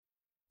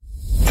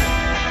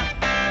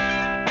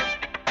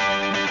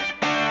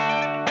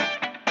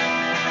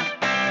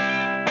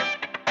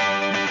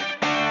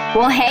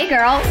Well, hey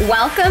girl,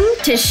 welcome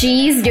to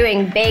She's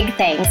Doing Big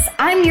Things.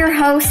 I'm your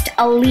host,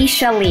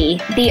 Alicia Lee,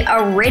 the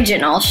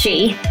original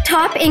she.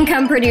 Top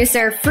income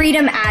producer,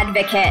 freedom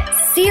advocate,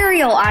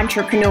 serial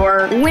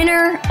entrepreneur,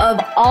 winner of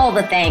all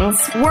the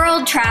things,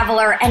 world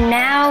traveler, and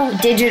now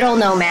digital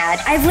nomad.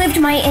 I've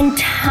lived my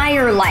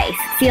entire life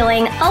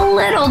feeling a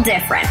little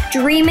different,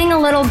 dreaming a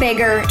little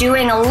bigger,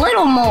 doing a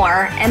little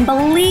more, and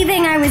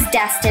believing I was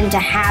destined to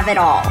have it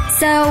all.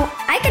 So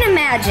I can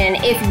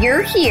imagine if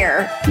you're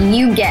here,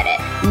 you get it.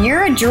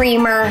 You're a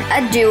dreamer,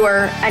 a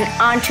doer,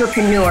 an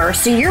entrepreneur,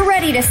 so you're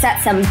ready to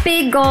set some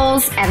big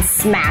goals and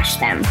smash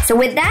them. So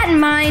with that in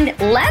mind,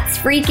 let's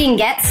freaking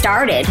get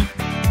started.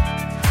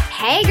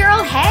 Hey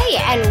girl, hey,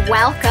 and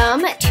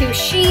welcome to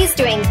She's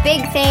Doing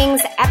Big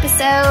Things,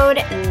 episode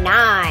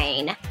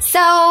 9.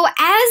 So,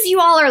 as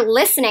you all are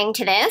listening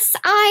to this,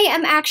 I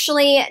am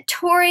actually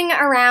touring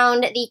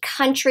around the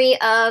country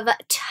of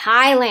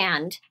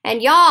Thailand.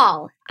 And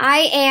y'all,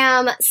 I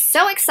am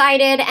so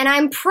excited and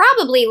I'm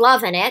probably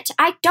loving it.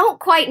 I don't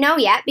quite know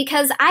yet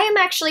because I am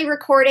actually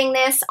recording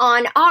this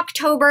on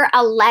October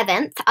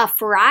 11th, a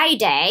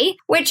Friday,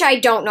 which I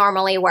don't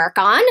normally work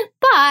on.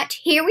 But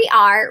here we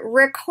are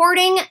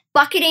recording,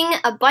 bucketing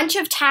a bunch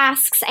of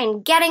tasks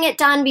and getting it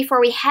done before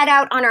we head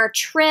out on our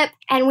trip.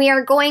 And we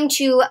are going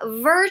to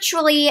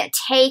virtually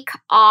take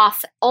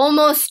off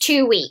almost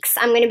 2 weeks.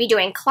 I'm going to be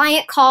doing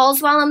client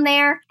calls while I'm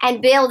there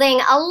and building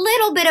a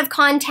little bit of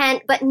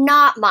content, but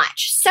not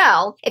much.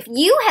 So if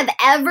you have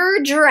ever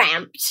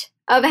dreamt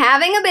of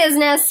having a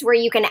business where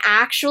you can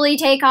actually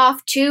take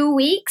off 2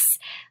 weeks,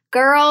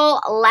 girl,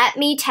 let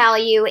me tell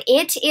you,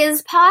 it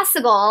is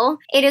possible.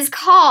 It is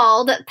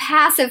called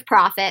passive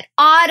profit,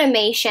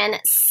 automation,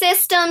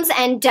 systems,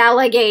 and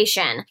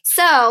delegation.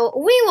 So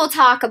we will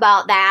talk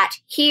about that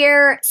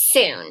here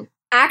soon.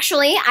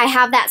 Actually, I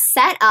have that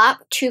set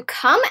up to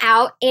come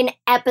out in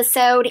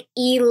episode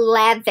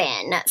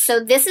 11.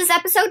 So this is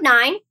episode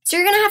 9. So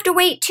you're going to have to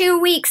wait 2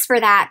 weeks for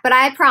that. But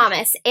I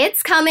promise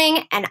it's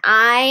coming and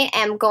I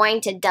am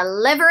going to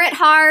deliver it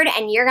hard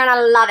and you're going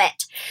to love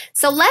it.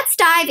 So let's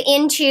dive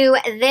into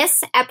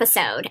this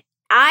episode.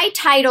 I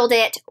titled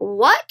it,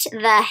 What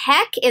the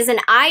Heck is an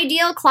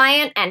Ideal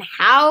Client and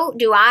How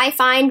Do I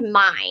Find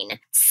Mine?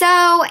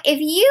 So if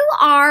you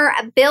are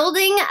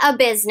building a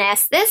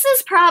business, this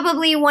is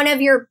probably one of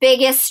your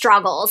biggest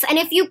struggles. And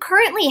if you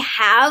currently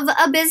have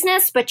a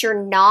business, but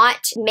you're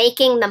not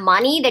making the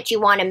money that you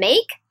want to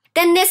make,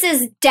 then this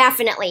is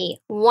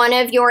definitely one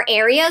of your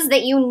areas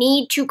that you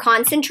need to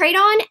concentrate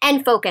on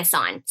and focus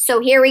on. So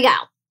here we go.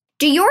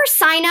 Do your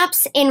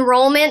signups,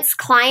 enrollments,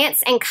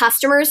 clients, and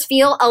customers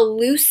feel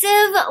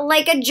elusive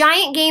like a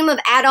giant game of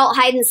adult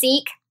hide and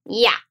seek?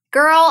 Yeah.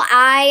 Girl,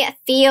 I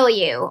feel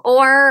you.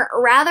 Or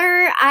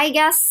rather, I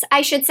guess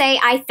I should say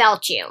I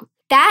felt you.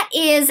 That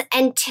is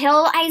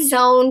until I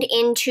zoned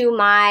into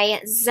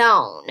my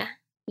zone.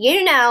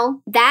 You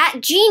know, that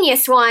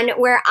genius one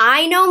where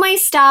I know my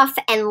stuff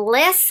and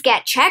lists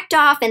get checked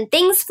off and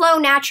things flow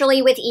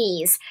naturally with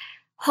ease.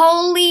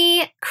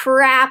 Holy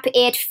crap,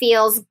 it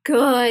feels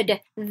good.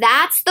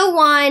 That's the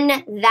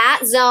one,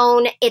 that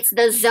zone. It's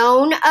the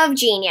zone of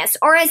genius,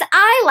 or as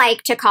I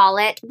like to call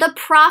it, the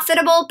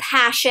profitable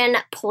passion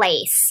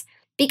place.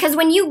 Because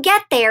when you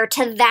get there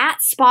to that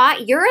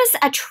spot, you're as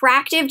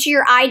attractive to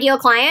your ideal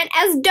client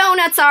as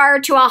donuts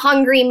are to a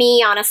hungry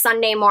me on a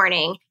Sunday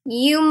morning.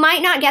 You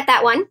might not get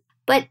that one.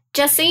 But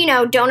just so you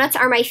know, donuts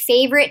are my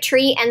favorite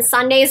treat and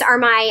Sundays are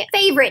my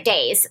favorite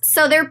days.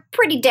 So they're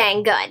pretty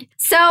dang good.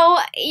 So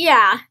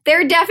yeah,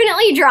 they're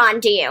definitely drawn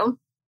to you.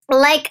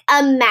 Like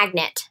a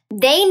magnet.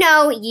 They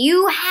know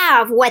you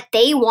have what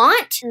they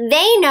want.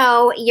 They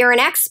know you're an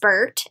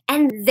expert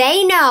and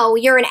they know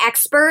you're an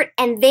expert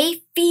and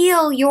they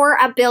feel your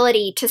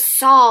ability to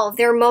solve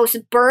their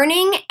most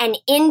burning and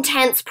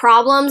intense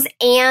problems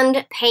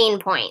and pain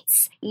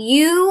points.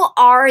 You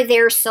are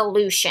their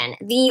solution,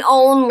 the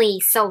only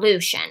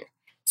solution.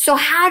 So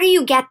how do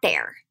you get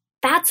there?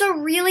 That's a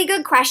really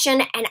good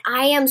question, and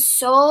I am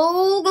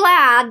so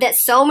glad that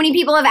so many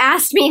people have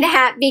asked me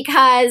that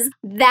because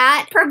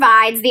that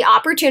provides the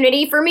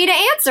opportunity for me to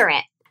answer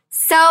it.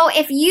 So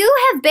if you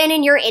have been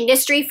in your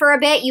industry for a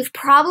bit, you've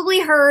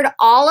probably heard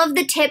all of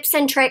the tips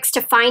and tricks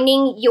to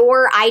finding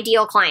your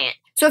ideal client.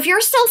 So if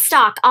you're still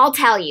stuck, I'll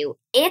tell you,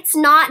 it's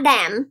not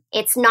them.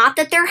 It's not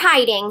that they're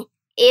hiding.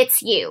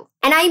 It's you.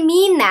 And I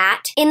mean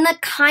that in the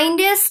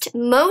kindest,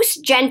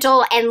 most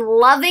gentle, and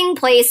loving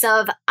place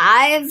of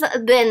I've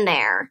been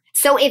there.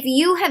 So if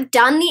you have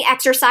done the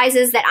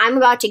exercises that I'm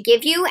about to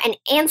give you and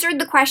answered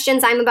the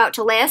questions I'm about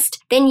to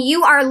list, then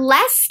you are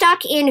less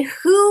stuck in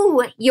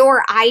who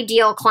your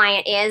ideal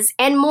client is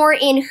and more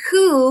in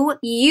who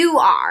you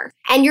are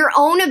and your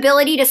own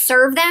ability to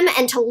serve them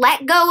and to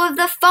let go of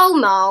the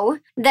FOMO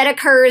that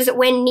occurs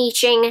when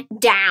niching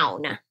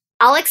down.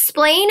 I'll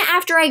explain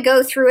after I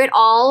go through it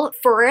all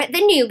for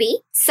the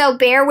newbie, so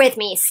bear with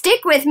me,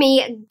 stick with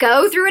me,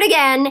 go through it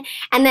again,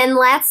 and then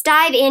let's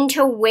dive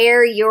into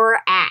where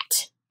you're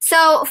at.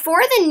 So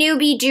for the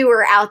newbie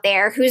doer out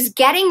there who's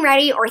getting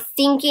ready or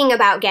thinking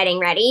about getting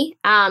ready,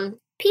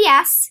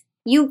 P.S.,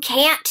 You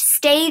can't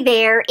stay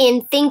there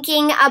in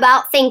thinking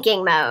about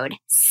thinking mode.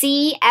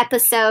 See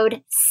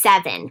episode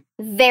 7.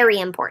 Very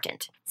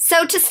important.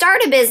 So to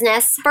start a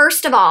business,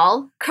 first of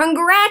all,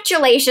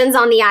 congratulations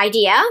on the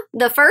idea,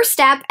 the first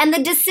step, and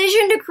the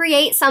decision to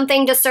create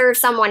something to serve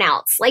someone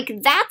else. Like,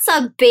 that's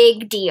a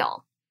big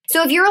deal.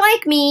 So if you're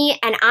like me,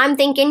 and I'm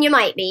thinking you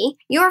might be,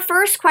 your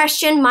first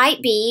question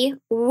might be,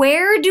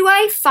 where do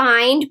I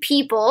find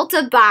people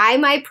to buy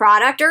my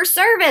product or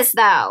service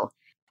though?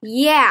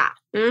 Yeah,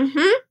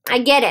 I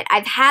get it.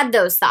 I've had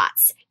those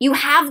thoughts. You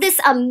have this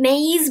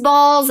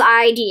amazeballs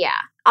idea,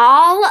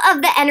 all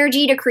of the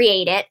energy to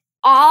create it,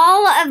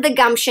 all of the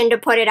gumption to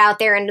put it out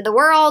there into the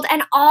world,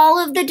 and all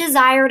of the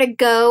desire to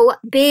go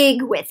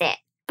big with it.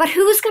 But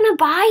who's going to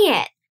buy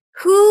it?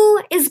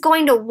 Who is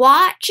going to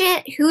watch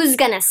it? Who's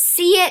going to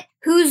see it?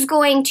 Who's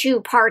going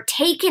to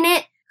partake in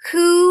it?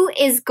 Who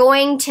is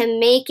going to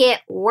make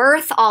it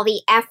worth all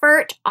the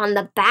effort on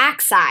the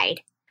backside?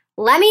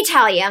 Let me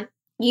tell you,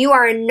 you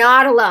are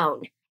not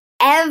alone.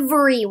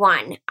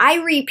 Everyone, I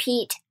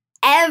repeat,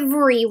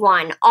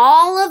 everyone,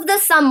 all of the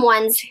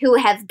someones who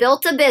have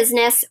built a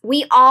business,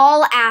 we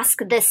all ask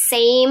the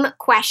same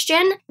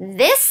question,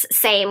 this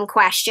same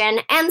question,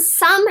 and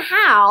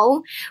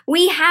somehow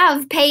we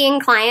have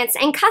paying clients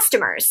and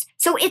customers.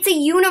 So it's a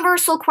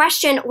universal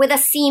question with a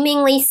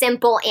seemingly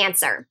simple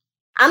answer.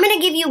 I'm going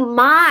to give you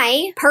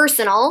my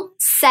personal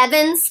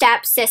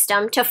 7-step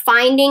system to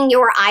finding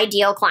your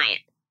ideal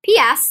client.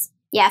 P.S.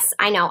 Yes,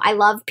 I know, I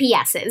love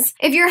PSs.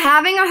 If you're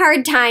having a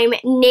hard time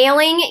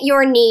nailing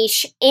your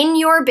niche in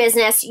your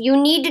business, you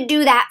need to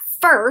do that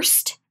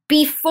first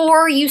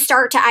before you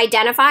start to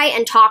identify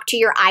and talk to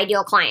your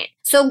ideal client.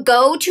 So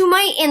go to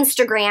my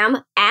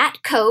Instagram at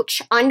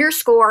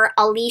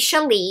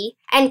coach_Alicia Lee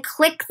and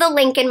click the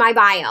link in my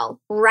bio.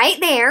 Right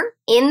there,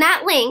 in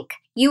that link,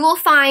 you will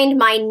find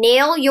my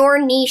Nail Your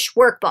Niche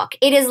workbook.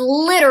 It is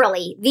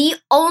literally the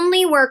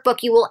only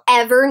workbook you will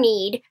ever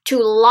need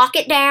to lock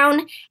it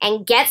down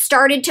and get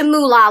started to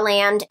moolah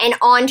land and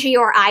onto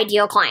your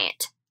ideal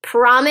client.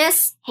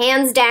 Promise,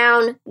 hands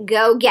down,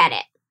 go get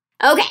it.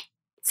 Okay,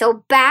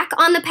 so back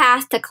on the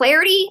path to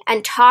clarity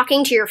and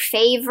talking to your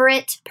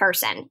favorite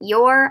person,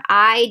 your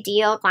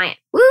ideal client.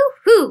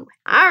 Woohoo!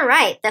 All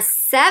right, the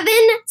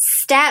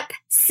 7-step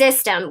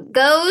system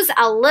goes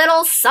a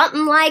little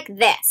something like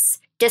this.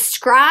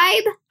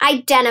 Describe,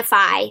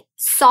 identify,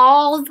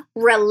 solve,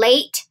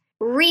 relate,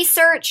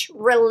 research,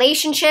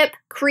 relationship,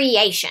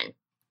 creation.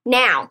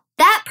 Now,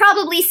 that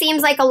probably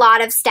seems like a lot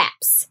of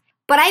steps,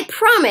 but I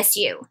promise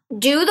you,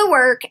 do the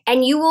work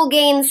and you will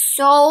gain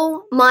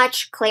so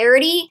much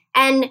clarity.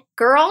 And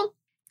girl,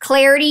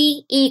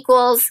 clarity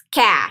equals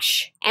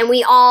cash. And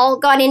we all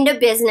got into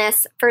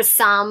business for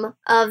some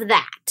of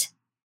that.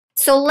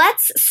 So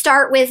let's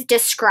start with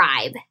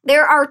describe.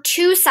 There are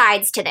 2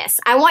 sides to this.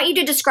 I want you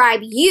to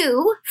describe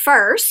you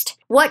first.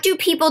 What do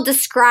people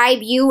describe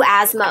you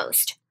as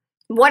most?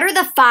 What are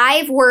the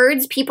 5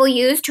 words people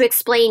use to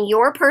explain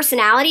your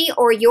personality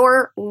or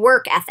your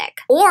work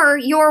ethic or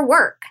your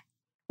work?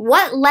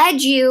 What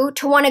led you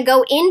to want to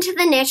go into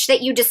the niche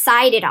that you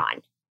decided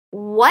on?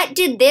 What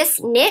did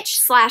this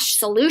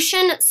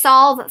niche/solution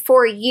solve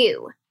for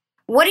you?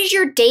 What is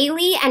your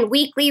daily and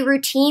weekly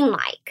routine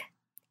like?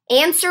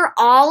 Answer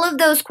all of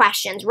those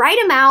questions. Write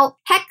them out.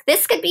 Heck,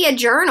 this could be a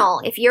journal.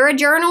 If you're a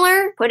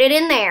journaler, put it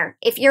in there.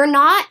 If you're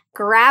not,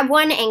 grab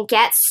one and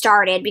get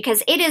started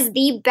because it is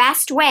the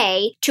best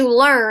way to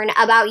learn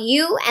about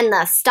you and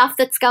the stuff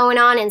that's going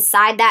on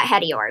inside that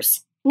head of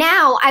yours.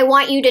 Now, I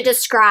want you to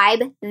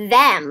describe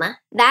them,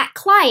 that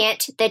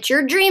client that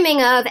you're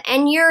dreaming of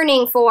and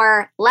yearning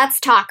for. Let's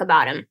talk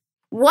about them.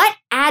 What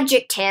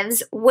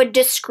adjectives would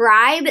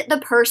describe the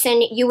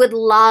person you would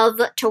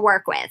love to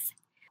work with?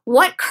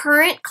 What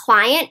current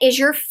client is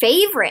your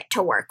favorite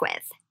to work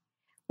with?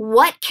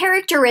 What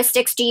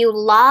characteristics do you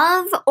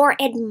love or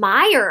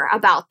admire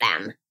about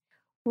them?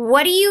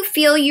 What do you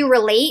feel you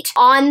relate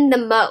on the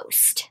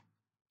most?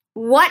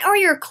 What are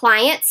your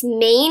clients'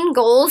 main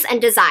goals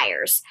and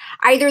desires,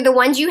 either the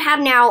ones you have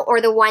now or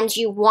the ones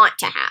you want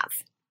to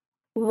have?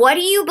 What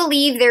do you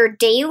believe their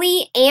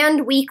daily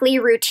and weekly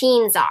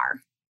routines are?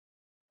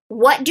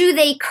 What do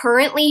they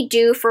currently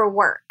do for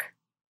work?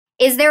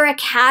 Is there a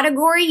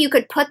category you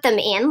could put them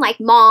in, like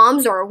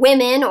moms or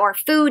women or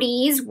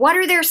foodies? What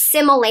are their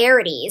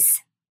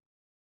similarities?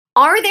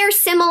 Are there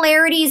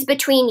similarities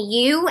between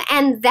you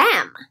and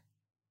them?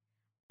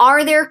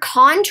 Are there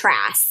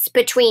contrasts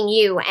between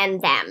you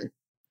and them?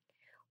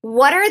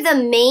 What are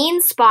the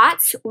main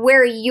spots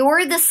where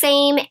you're the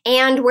same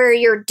and where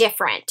you're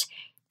different?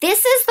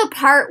 This is the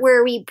part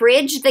where we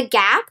bridge the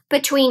gap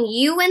between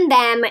you and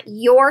them,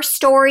 your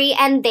story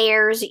and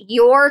theirs,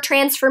 your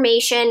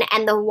transformation,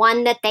 and the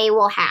one that they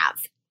will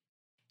have.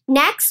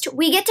 Next,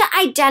 we get to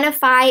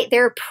identify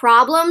their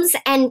problems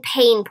and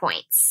pain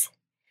points.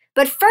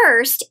 But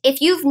first, if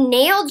you've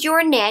nailed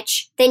your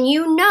niche, then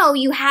you know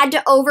you had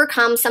to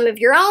overcome some of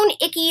your own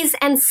ickies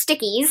and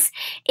stickies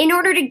in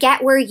order to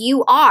get where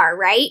you are,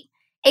 right?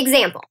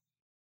 Example.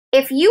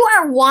 If you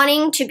are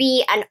wanting to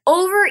be an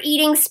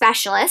overeating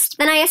specialist,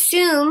 then I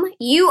assume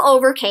you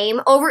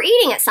overcame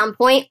overeating at some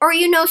point, or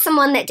you know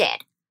someone that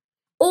did.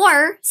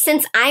 Or,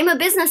 since I'm a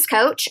business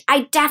coach,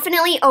 I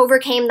definitely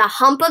overcame the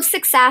hump of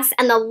success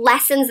and the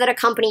lessons that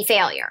accompany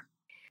failure.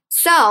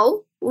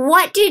 So,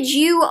 what did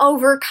you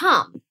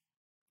overcome?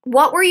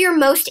 What were your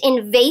most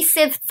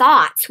invasive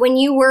thoughts when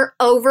you were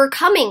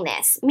overcoming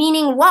this?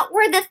 Meaning, what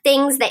were the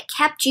things that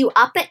kept you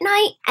up at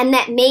night and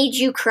that made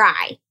you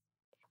cry?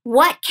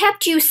 What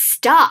kept you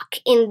stuck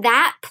in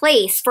that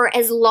place for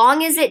as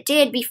long as it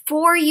did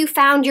before you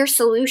found your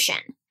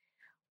solution?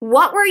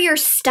 What were your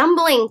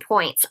stumbling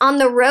points on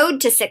the road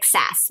to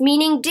success?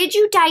 Meaning, did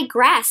you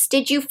digress?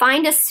 Did you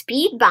find a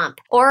speed bump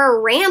or a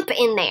ramp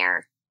in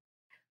there?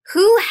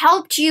 Who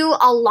helped you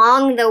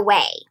along the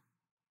way?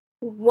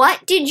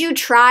 What did you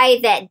try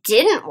that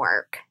didn't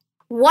work?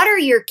 What are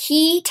your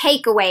key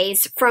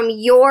takeaways from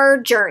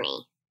your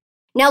journey?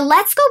 Now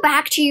let's go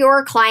back to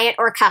your client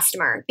or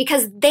customer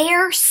because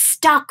they're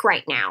stuck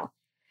right now.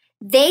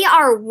 They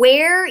are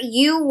where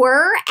you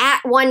were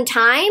at one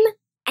time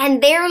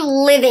and they're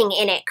living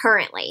in it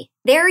currently.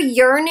 They're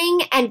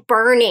yearning and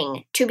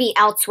burning to be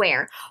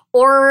elsewhere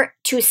or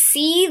to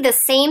see the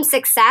same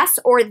success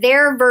or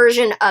their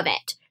version of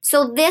it.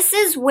 So this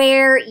is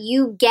where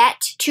you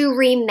get to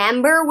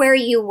remember where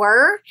you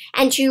were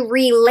and to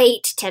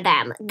relate to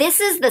them.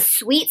 This is the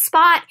sweet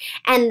spot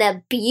and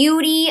the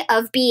beauty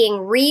of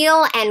being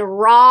real and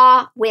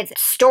raw with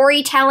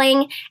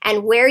storytelling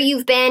and where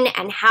you've been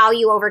and how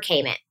you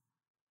overcame it.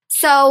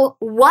 So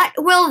what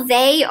will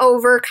they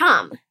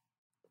overcome?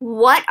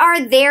 What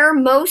are their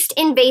most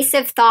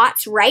invasive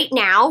thoughts right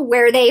now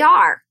where they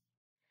are?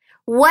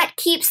 What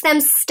keeps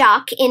them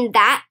stuck in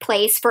that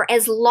place for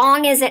as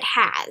long as it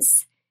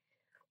has?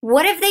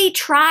 What have they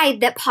tried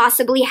that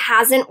possibly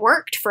hasn't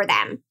worked for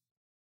them?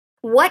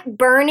 What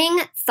burning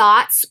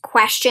thoughts,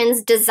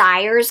 questions,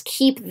 desires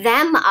keep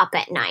them up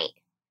at night?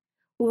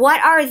 What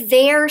are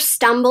their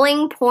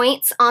stumbling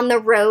points on the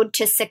road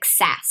to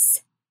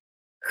success?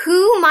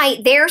 Who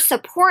might their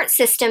support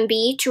system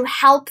be to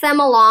help them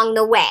along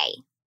the way?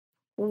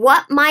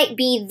 What might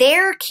be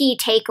their key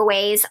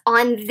takeaways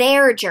on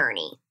their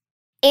journey?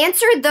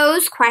 Answer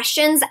those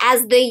questions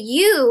as the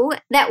you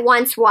that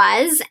once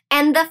was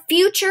and the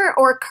future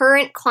or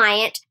current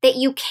client that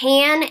you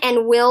can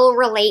and will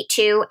relate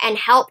to and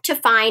help to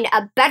find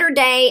a better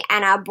day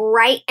and a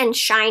bright and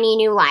shiny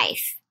new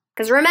life.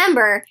 Because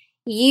remember,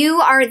 you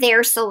are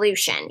their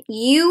solution.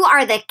 You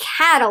are the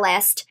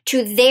catalyst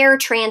to their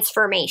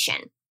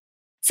transformation.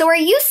 So are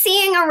you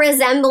seeing a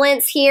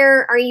resemblance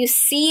here? Are you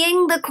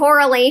seeing the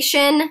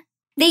correlation?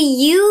 The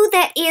you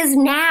that is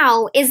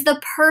now is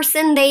the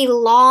person they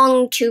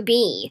long to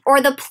be, or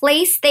the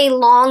place they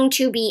long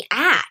to be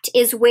at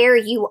is where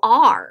you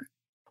are.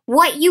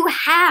 What you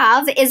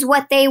have is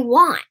what they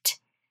want.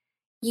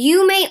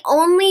 You may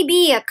only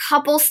be a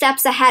couple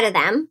steps ahead of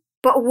them,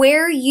 but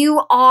where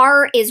you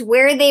are is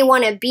where they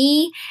want to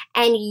be,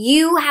 and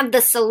you have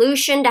the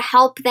solution to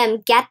help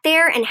them get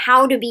there and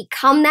how to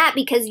become that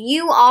because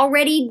you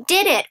already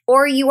did it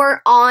or you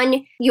are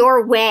on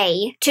your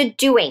way to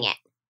doing it.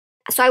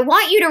 So I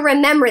want you to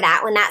remember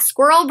that when that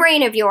squirrel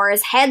brain of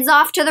yours heads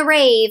off to the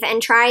rave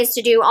and tries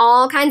to do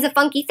all kinds of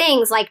funky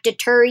things like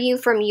deter you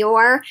from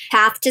your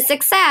path to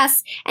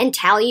success and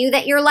tell you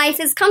that your life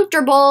is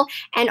comfortable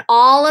and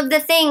all of the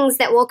things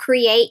that will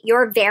create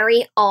your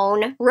very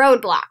own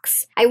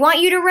roadblocks. I want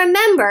you to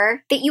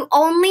remember that you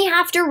only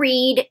have to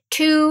read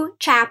 2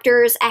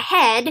 chapters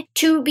ahead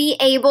to be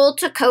able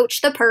to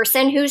coach the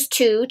person who's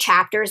 2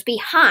 chapters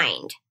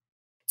behind.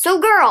 So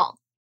girl,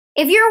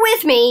 if you're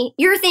with me,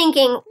 you're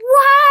thinking,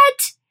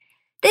 what?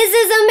 This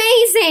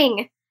is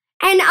amazing.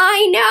 And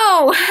I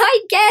know, I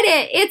get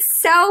it. It's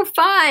so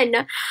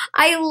fun.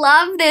 I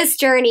love this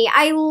journey.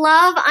 I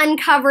love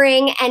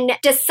uncovering and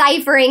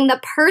deciphering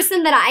the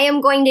person that I am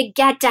going to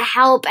get to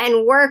help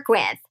and work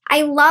with.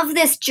 I love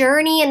this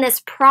journey and this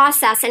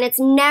process, and it's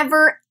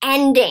never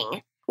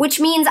ending, which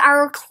means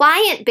our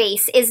client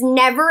base is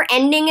never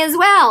ending as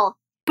well.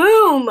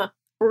 Boom.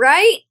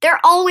 Right? They're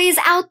always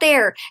out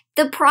there.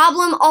 The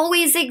problem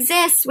always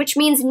exists, which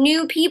means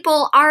new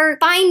people are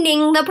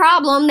finding the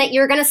problem that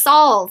you're going to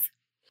solve.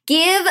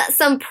 Give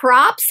some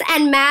props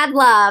and mad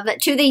love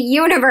to the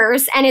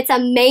universe and its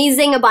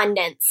amazing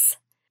abundance.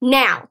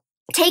 Now,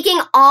 taking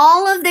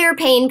all of their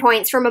pain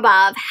points from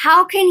above,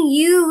 how can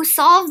you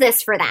solve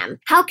this for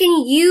them? How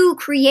can you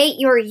create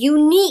your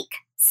unique,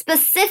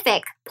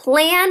 specific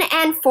plan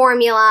and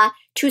formula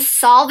to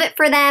solve it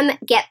for them,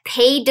 get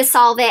paid to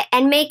solve it,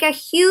 and make a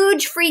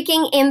huge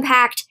freaking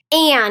impact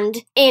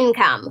and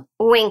income?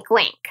 Wink,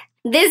 wink.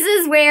 This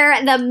is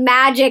where the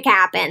magic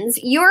happens.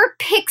 Your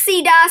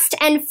pixie dust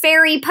and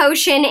fairy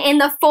potion in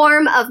the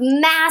form of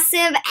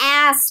massive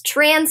ass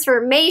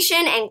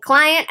transformation and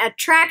client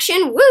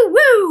attraction. Woo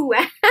woo!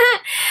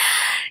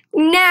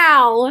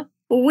 Now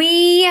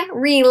we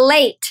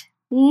relate.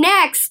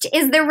 Next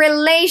is the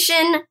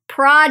relation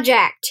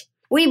project.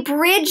 We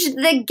bridged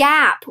the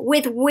gap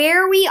with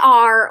where we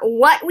are,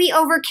 what we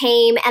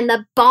overcame, and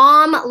the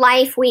bomb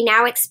life we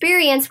now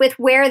experience with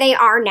where they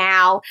are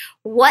now,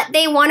 what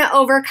they want to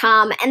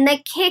overcome, and the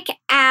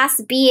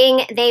kick-ass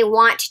being they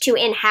want to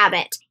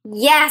inhabit.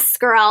 Yes,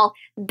 girl,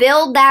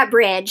 build that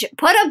bridge,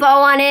 put a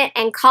bow on it,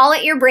 and call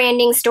it your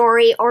branding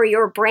story or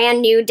your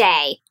brand new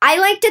day. I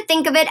like to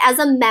think of it as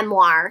a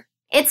memoir.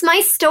 It's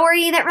my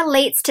story that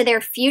relates to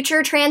their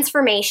future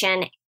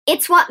transformation.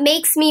 It's what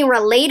makes me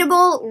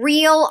relatable,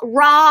 real,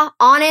 raw,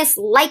 honest,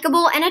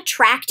 likable, and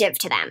attractive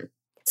to them.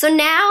 So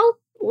now,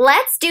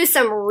 let's do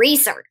some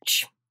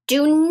research.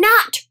 Do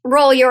not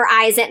roll your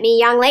eyes at me,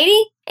 young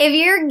lady. If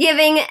you're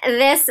giving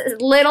this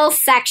little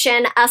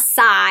section a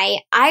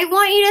sigh, I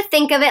want you to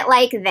think of it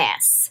like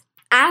this: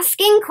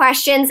 asking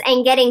questions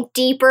and getting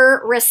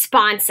deeper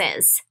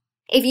responses.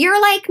 If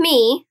you're like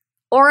me,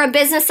 or a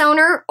business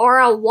owner, or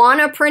a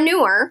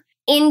wannapreneur,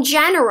 in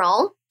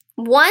general,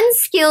 one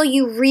skill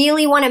you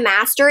really want to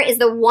master is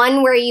the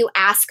one where you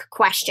ask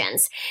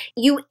questions.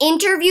 You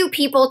interview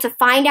people to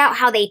find out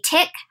how they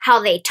tick,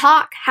 how they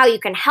talk, how you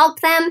can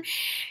help them,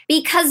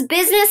 because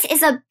business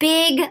is a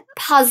big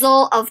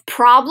puzzle of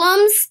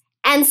problems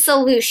and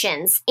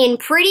solutions in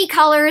pretty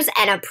colors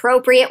and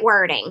appropriate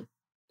wording.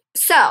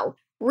 So,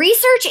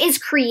 research is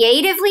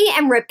creatively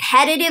and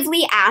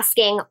repetitively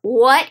asking,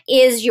 what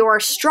is your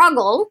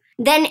struggle?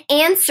 Then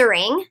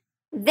answering,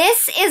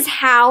 this is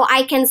how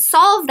I can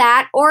solve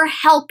that or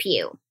help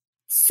you.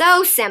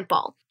 So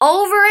simple.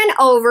 Over and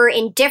over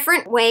in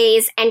different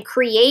ways and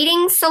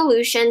creating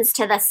solutions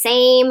to the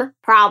same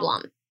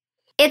problem.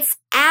 It's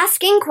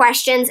asking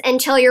questions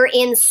until you're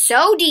in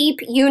so deep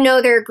you know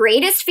their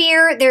greatest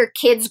fear, their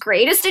kids'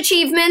 greatest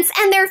achievements,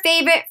 and their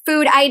favorite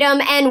food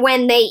item and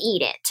when they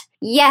eat it.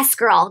 Yes,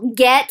 girl,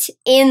 get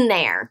in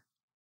there.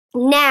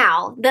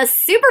 Now, the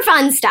super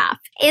fun stuff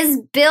is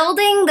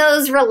building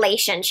those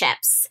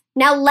relationships.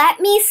 Now, let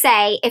me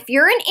say, if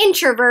you're an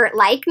introvert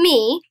like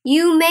me,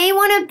 you may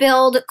want to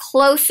build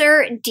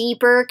closer,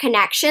 deeper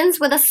connections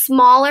with a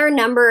smaller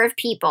number of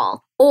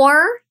people.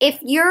 Or if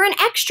you're an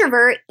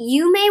extrovert,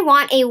 you may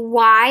want a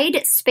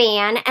wide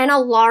span and a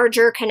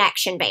larger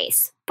connection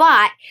base.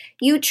 But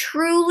you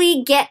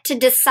truly get to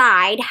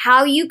decide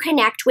how you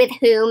connect with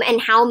whom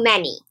and how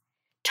many.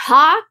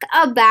 Talk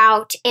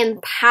about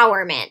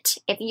empowerment.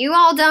 If you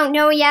all don't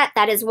know yet,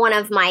 that is one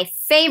of my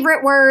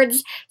favorite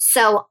words,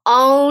 so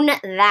own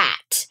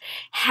that.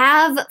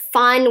 Have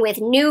fun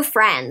with new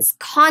friends.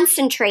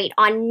 Concentrate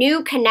on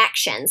new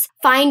connections.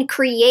 Find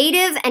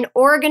creative and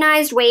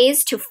organized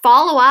ways to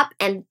follow up,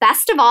 and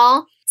best of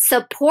all,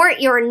 support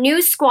your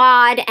new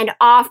squad and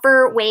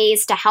offer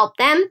ways to help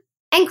them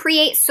and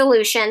create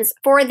solutions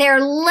for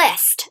their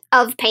list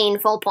of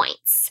painful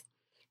points.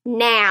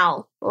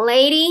 Now,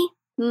 lady,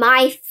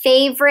 my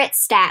favorite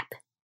step,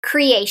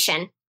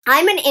 creation.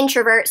 I'm an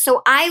introvert,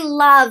 so I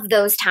love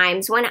those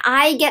times when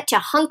I get to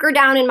hunker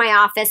down in my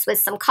office with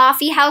some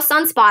coffee house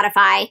on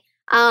Spotify.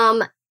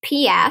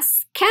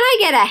 P.S. Can I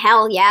get a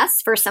hell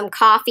yes for some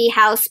coffee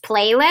house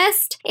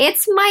playlist?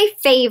 It's my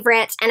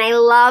favorite, and I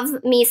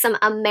love me some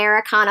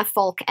Americana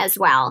folk as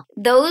well.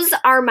 Those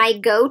are my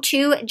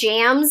go-to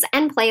jams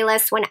and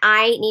playlists when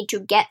I need to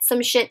get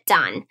some shit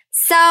done.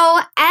 So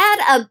add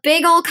a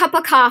big old cup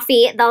of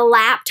coffee, the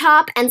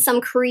laptop, and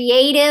some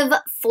creative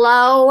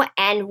flow,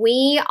 and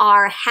we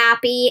are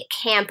happy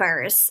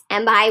campers.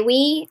 And by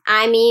we,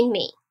 I mean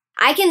me.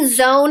 I can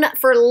zone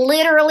for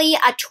literally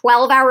a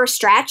 12-hour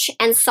stretch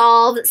and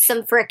solve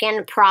some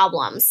frickin'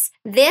 problems.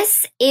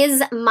 This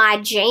is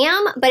my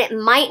jam, but it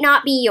might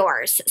not be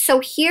yours. So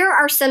here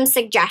are some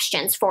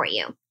suggestions for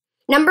you.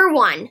 Number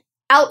 1,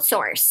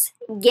 outsource.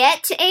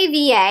 Get a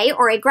VA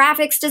or a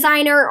graphics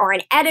designer or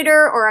an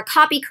editor or a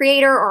copy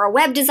creator or a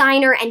web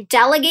designer and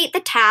delegate the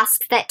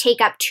tasks that take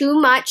up too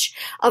much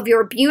of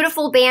your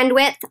beautiful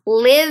bandwidth.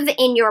 Live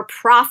in your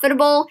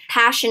profitable,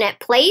 passionate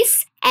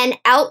place and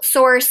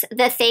outsource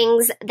the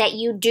things that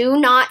you do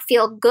not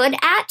feel good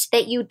at,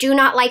 that you do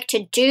not like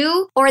to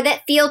do, or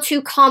that feel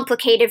too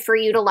complicated for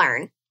you to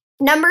learn.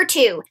 Number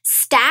 2,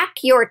 stack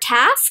your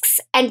tasks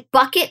and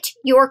bucket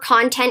your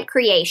content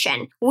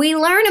creation. We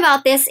learn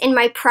about this in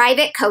my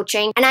private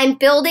coaching, and I'm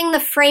building the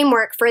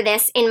framework for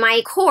this in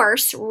my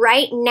course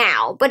right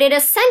now. But it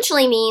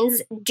essentially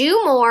means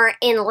do more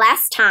in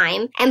less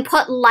time and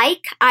put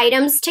like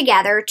items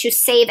together to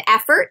save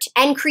effort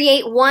and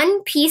create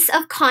one piece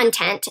of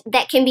content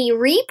that can be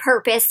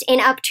repurposed in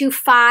up to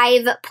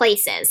 5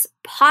 places.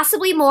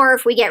 Possibly more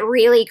if we get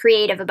really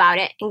creative about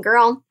it. And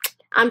girl,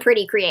 I'm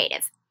pretty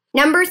creative.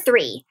 Number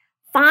 3,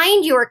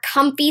 find your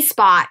comfy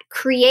spot,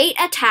 create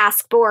a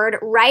task board,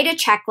 write a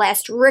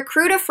checklist,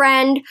 recruit a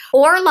friend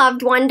or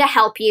loved one to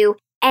help you,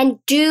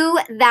 and do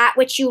that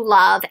which you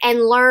love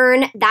and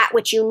learn that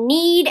which you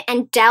need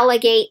and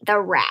delegate the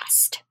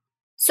rest.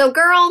 So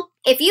girl,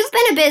 if you've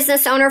been a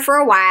business owner for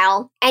a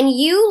while and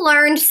you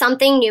learned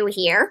something new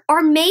here,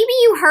 or maybe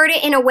you heard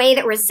it in a way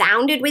that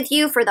resounded with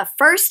you for the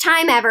first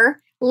time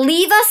ever,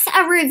 leave us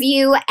a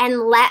review and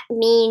let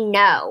me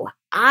know.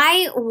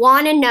 I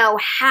want to know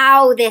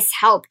how this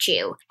helped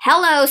you.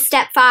 Hello,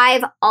 step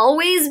 5,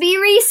 always be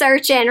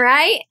researching,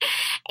 right?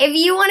 If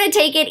you want to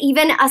take it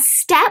even a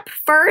step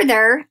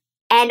further,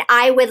 and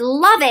I would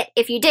love it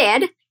if you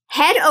did,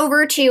 head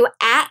over to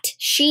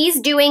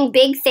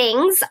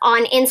 @She'sDoingBigThings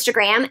on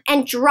Instagram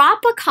and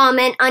drop a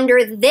comment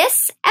under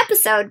this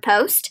episode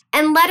post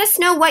and let us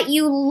know what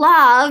you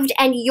loved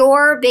and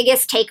your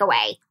biggest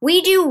takeaway.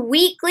 We do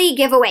weekly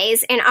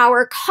giveaways in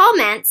our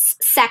comments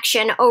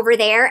section over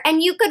there,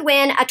 and you could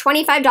win a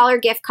 $25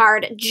 gift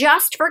card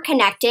just for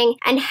connecting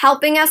and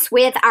helping us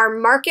with our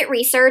market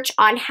research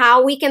on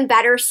how we can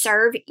better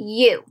serve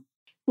you.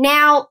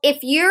 Now,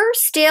 if you're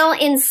still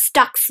in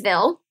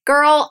Stucksville,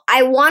 girl,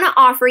 I want to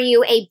offer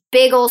you a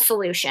big ol'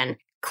 solution.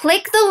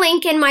 Click the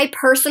link in my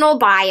personal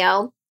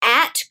bio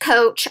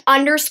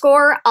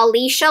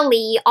 @coach_Alicia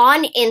Lee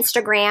on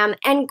Instagram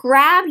and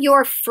grab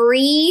your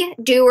free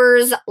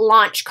Doers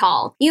launch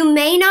call. You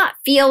may not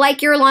feel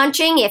like you're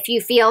launching if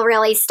you feel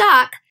really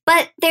stuck,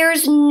 but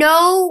there's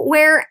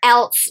nowhere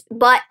else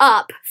but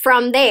up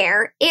from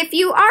there if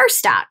you are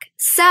stuck.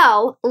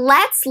 So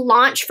let's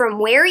launch from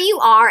where you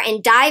are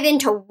and dive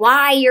into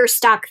why you're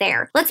stuck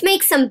there. Let's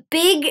make some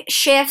big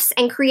shifts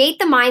and create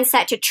the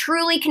mindset to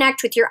truly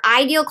connect with your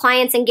ideal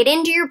clients and get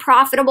into your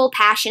profitable,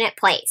 passionate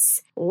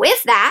place.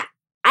 With that,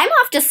 I'm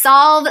off to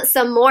solve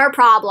some more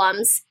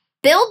problems,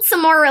 build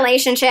some more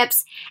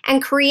relationships,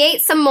 and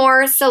create some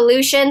more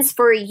solutions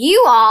for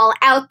you all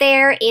out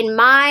there in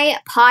my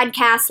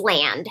podcast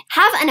land.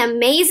 Have an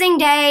amazing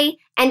day,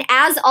 and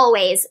as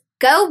always,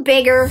 go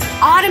bigger,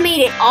 automate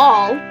it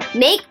all,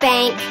 make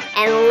bank,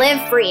 and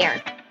live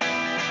freer.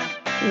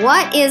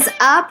 What is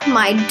up,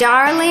 my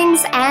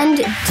darlings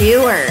and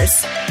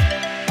doers?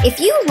 If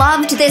you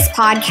loved this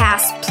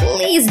podcast,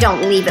 please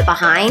don't leave it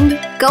behind.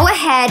 Go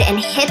ahead and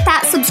hit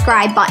that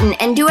subscribe button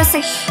and do us a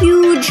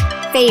huge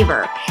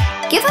favor.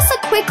 Give us a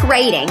quick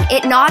rating.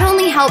 It not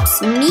only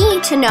helps me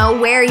to know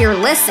where you're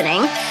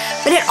listening,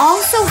 but it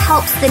also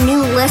helps the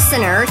new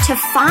listener to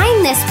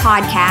find this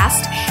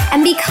podcast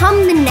and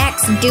become the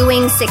next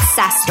doing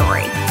success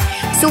story.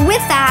 So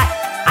with that,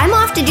 I'm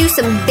off to do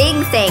some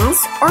big things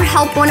or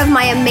help one of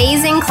my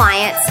amazing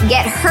clients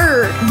get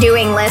her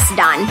doing list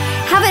done.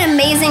 Have an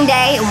amazing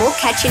day, and we'll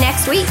catch you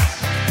next week.